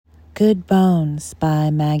Good Bones by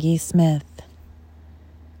Maggie Smith.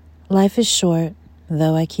 Life is short,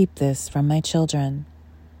 though I keep this from my children.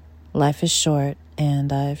 Life is short,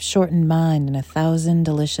 and I've shortened mine in 1,000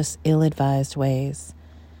 delicious ill-advised ways.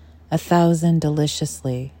 1,000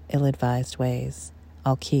 deliciously ill-advised ways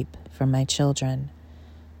I'll keep from my children.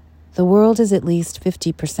 The world is at least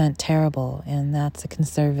 50% terrible, and that's a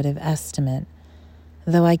conservative estimate,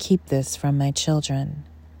 though I keep this from my children.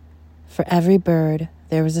 For every bird,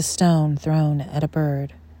 there was a stone thrown at a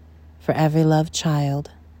bird. For every loved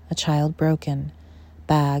child, a child broken,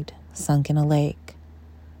 bagged, sunk in a lake.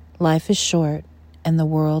 Life is short, and the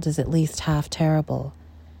world is at least half terrible.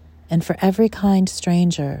 And for every kind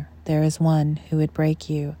stranger, there is one who would break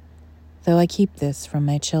you, though I keep this from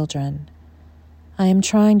my children. I am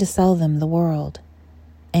trying to sell them the world.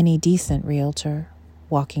 Any decent realtor,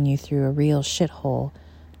 walking you through a real shithole,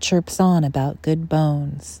 chirps on about good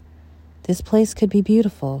bones. This place could be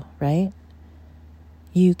beautiful, right?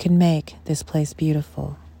 You can make this place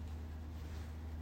beautiful.